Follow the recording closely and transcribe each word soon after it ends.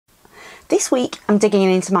This week I'm digging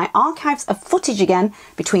into my archives of footage again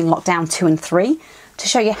between lockdown 2 and 3 to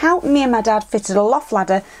show you how me and my dad fitted a loft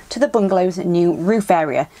ladder to the bungalow's new roof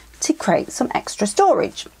area to create some extra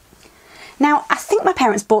storage. Now, I think my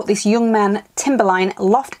parents bought this Youngman Timberline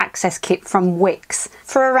loft access kit from Wickes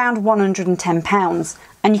for around £110,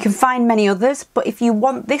 and you can find many others, but if you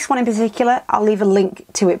want this one in particular, I'll leave a link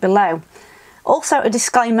to it below. Also, a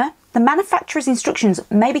disclaimer, the manufacturer's instructions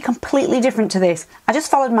may be completely different to this. I just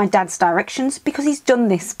followed my dad's directions because he's done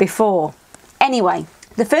this before. Anyway,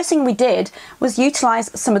 the first thing we did was utilise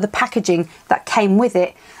some of the packaging that came with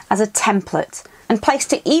it as a template and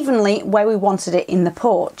placed it evenly where we wanted it in the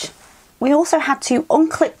porch. We also had to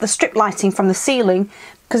unclip the strip lighting from the ceiling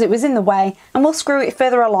because it was in the way, and we'll screw it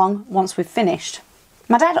further along once we've finished.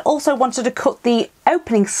 My dad also wanted to cut the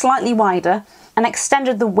opening slightly wider and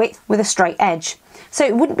extended the width with a straight edge, so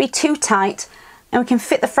it wouldn't be too tight and we can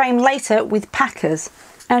fit the frame later with packers.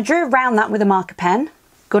 And I drew around that with a marker pen.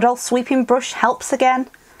 Good old sweeping brush helps again,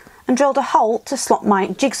 and drilled a hole to slot my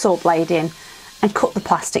jigsaw blade in and cut the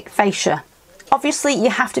plastic fascia. Obviously you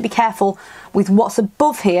have to be careful with what's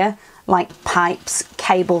above here, like pipes,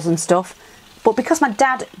 cables and stuff, but because my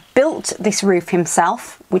dad built this roof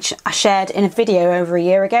himself, which I shared in a video over a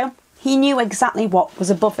year ago, he knew exactly what was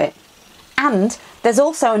above it. And there's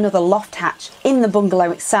also another loft hatch in the bungalow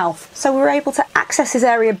itself, so we were able to access this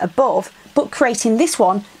area above, but creating this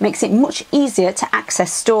one makes it much easier to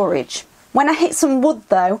access storage. When I hit some wood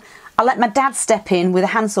though, I let my dad step in with a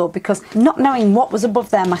handsaw because, not knowing what was above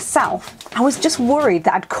there myself, I was just worried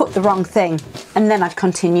that I'd cut the wrong thing, and then I'd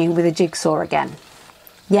continue with a jigsaw again.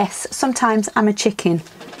 Yes, sometimes I'm a chicken.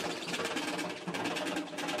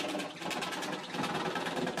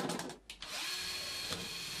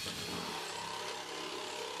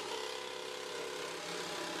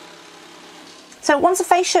 So once the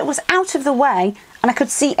fascia was out of the way and I could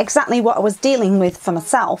see exactly what I was dealing with for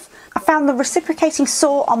myself, I found the reciprocating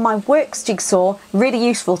saw on my works jigsaw really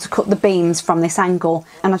useful to cut the beams from this angle,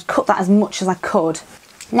 and I'd cut that as much as I could.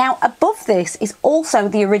 Now above this is also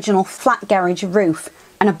the original flat garage roof,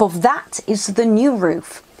 and above that is the new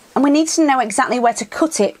roof, and we need to know exactly where to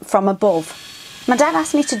cut it from above. My dad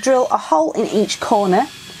asked me to drill a hole in each corner.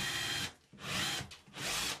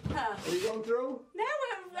 Are you going through? No,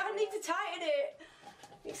 I need to tighten it.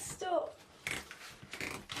 It's stuck.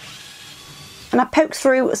 And I poked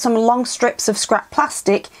through some long strips of scrap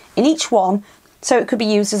plastic in each one so it could be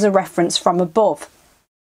used as a reference from above.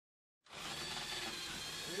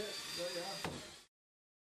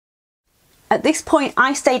 At this point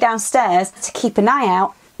I stay downstairs to keep an eye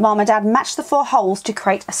out while my dad matched the 4 holes to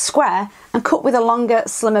create a square and cut with a longer,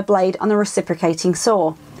 slimmer blade on the reciprocating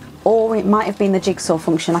saw. Or it might have been the jigsaw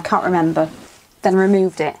function, I can't remember. Then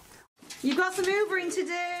removed it. You've got some hoovering to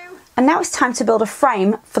do! And now it's time to build a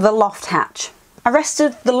frame for the loft hatch. I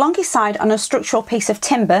rested the longest side on a structural piece of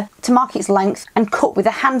timber to mark its length and cut with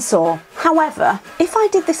a handsaw. However, if I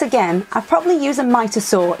did this again, I'd probably use a miter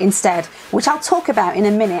saw instead, which I'll talk about in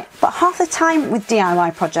a minute. But half the time with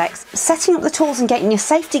DIY projects, setting up the tools and getting your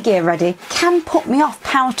safety gear ready can put me off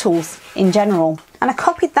power tools in general. And I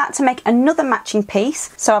copied that to make another matching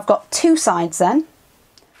piece, so I've got 2 sides then.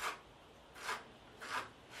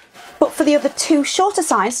 But for the other 2 shorter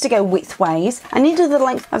sides to go widthways, I needed the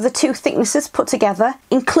length of the 2 thicknesses put together,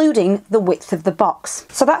 including the width of the box.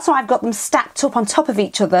 So that's why I've got them stacked up on top of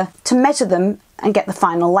each other to measure them and get the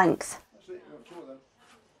final length.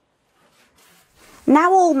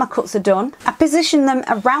 Now all my cuts are done, I positioned them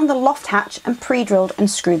around the loft hatch and pre-drilled and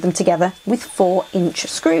screwed them together with 4-inch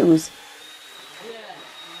screws.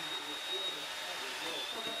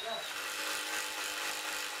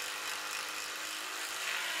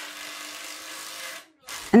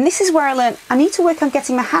 And this is where I learned I need to work on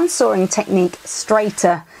getting my hand sawing technique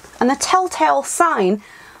straighter. And the telltale sign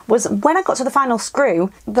was when I got to the final screw,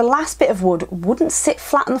 the last bit of wood wouldn't sit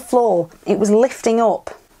flat on the floor, it was lifting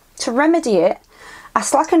up. To remedy it, I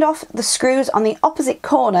slackened off the screws on the opposite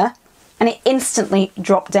corner and it instantly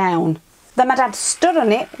dropped down. Then my dad stood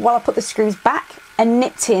on it while I put the screws back and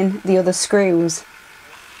nipped in the other screws.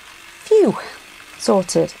 Phew,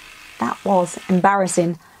 sorted. That was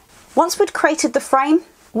embarrassing. Once we'd created the frame,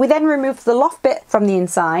 we then removed the loft bit from the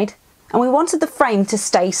inside and we wanted the frame to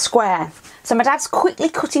stay square. So my dad's quickly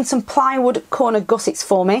cutting some plywood corner gussets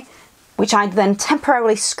for me, which I'd then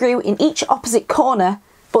temporarily screw in each opposite corner,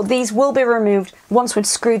 but these will be removed once we'd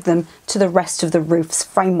screwed them to the rest of the roof's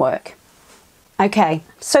framework. Okay,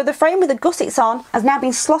 so the frame with the gussets on has now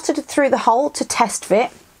been slotted through the hole to test fit.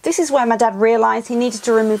 This is where my dad realised he needed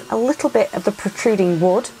to remove a little bit of the protruding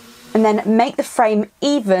wood and then make the frame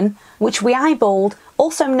even, which we eyeballed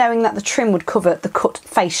also knowing that the trim would cover the cut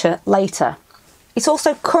fascia later. It's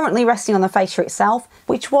also currently resting on the fascia itself,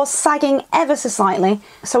 which was sagging ever so slightly,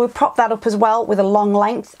 so we propped that up as well with a long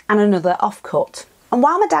length and another offcut. And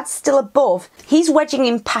while my dad's still above, he's wedging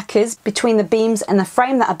in packers between the beams and the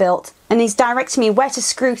frame that I built, and he's directing me where to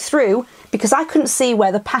screw through because I couldn't see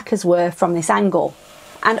where the packers were from this angle.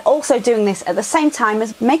 And also doing this at the same time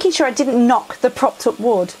as making sure I didn't knock the propped up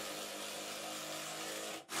wood.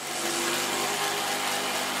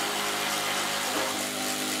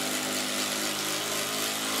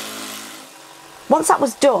 Once that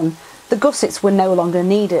was done, the gussets were no longer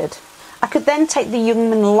needed. I could then take the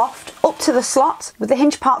Youngman Loft up to the slot with the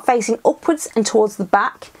hinge part facing upwards and towards the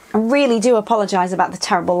back. I really do apologise about the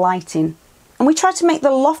terrible lighting. And we tried to make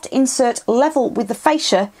the Loft insert level with the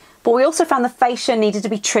fascia, but we also found the fascia needed to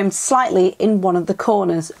be trimmed slightly in one of the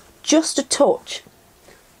corners, just a touch.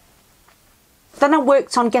 Then I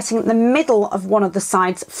worked on getting the middle of one of the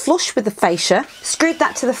sides flush with the fascia, screwed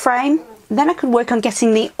that to the frame, and then I could work on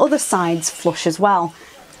getting the other sides flush as well.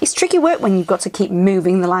 It's tricky work when you've got to keep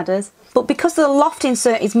moving the ladders, but because the Loft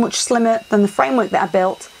insert is much slimmer than the framework that I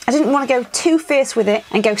built, I didn't want to go too fierce with it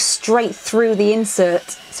and go straight through the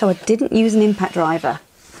insert, so I didn't use an impact driver.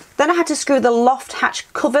 Then I had to screw the Loft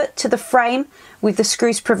hatch cover to the frame with the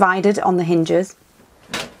screws provided on the hinges.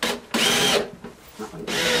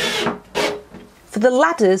 For the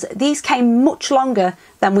ladders, these came much longer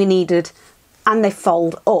than we needed and they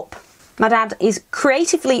fold up. My dad is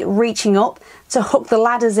creatively reaching up to hook the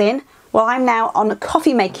ladders in while I'm now on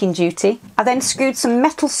coffee making duty. I then screwed some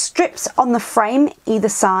metal strips on the frame either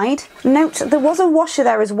side. Note there was a washer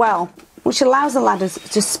there as well, which allows the ladders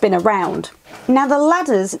to spin around. Now the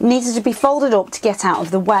ladders needed to be folded up to get out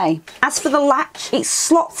of the way. As for the latch, it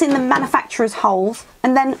slots in the manufacturer's holes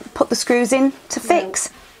and then put the screws in to fix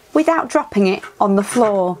without dropping it on the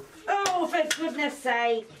floor. Oh, for goodness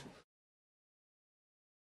sake!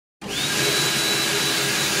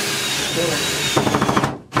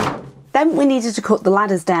 Then we needed to cut the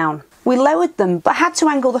ladders down. We lowered them but had to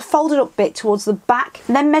angle the folded up bit towards the back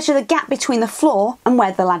and then measure the gap between the floor and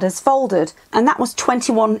where the ladders folded, and that was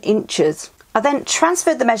 21 inches. I then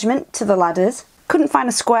transferred the measurement to the ladders, couldn't find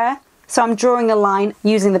a square, so I'm drawing a line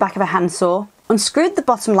using the back of a handsaw, unscrewed the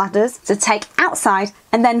bottom ladders to take outside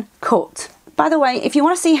and then cut. By the way, if you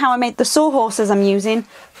want to see how I made the sawhorses I'm using,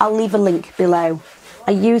 I'll leave a link below.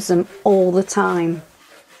 I use them all the time.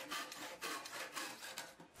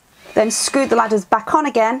 Then screwed the ladders back on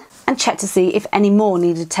again and checked to see if any more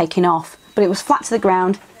needed taking off, but it was flat to the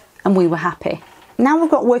ground and we were happy. Now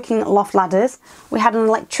we've got working loft ladders. We had an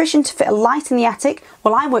electrician to fit a light in the attic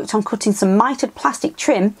while I worked on cutting some mitered plastic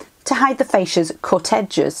trim to hide the fascia's cut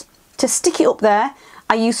edges. To stick it up there,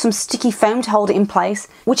 I used some sticky foam to hold it in place,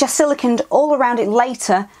 which I siliconed all around it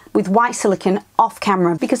later with white silicone off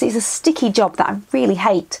camera because it's a sticky job that I really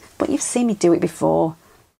hate, but you've seen me do it before.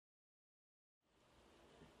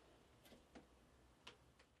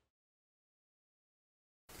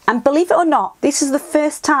 And believe it or not, this is the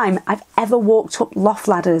first time I've ever walked up loft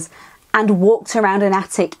ladders and walked around an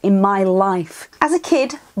attic in my life. As a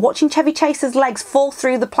kid, watching Chevy Chaser's legs fall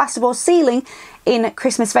through the plasterboard ceiling in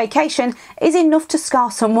Christmas Vacation is enough to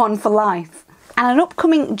scar someone for life. And an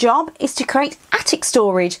upcoming job is to create attic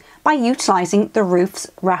storage by utilising the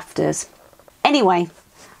roof's rafters. Anyway,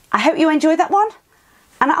 I hope you enjoyed that one,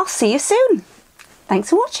 and I'll see you soon. Thanks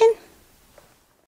for watching.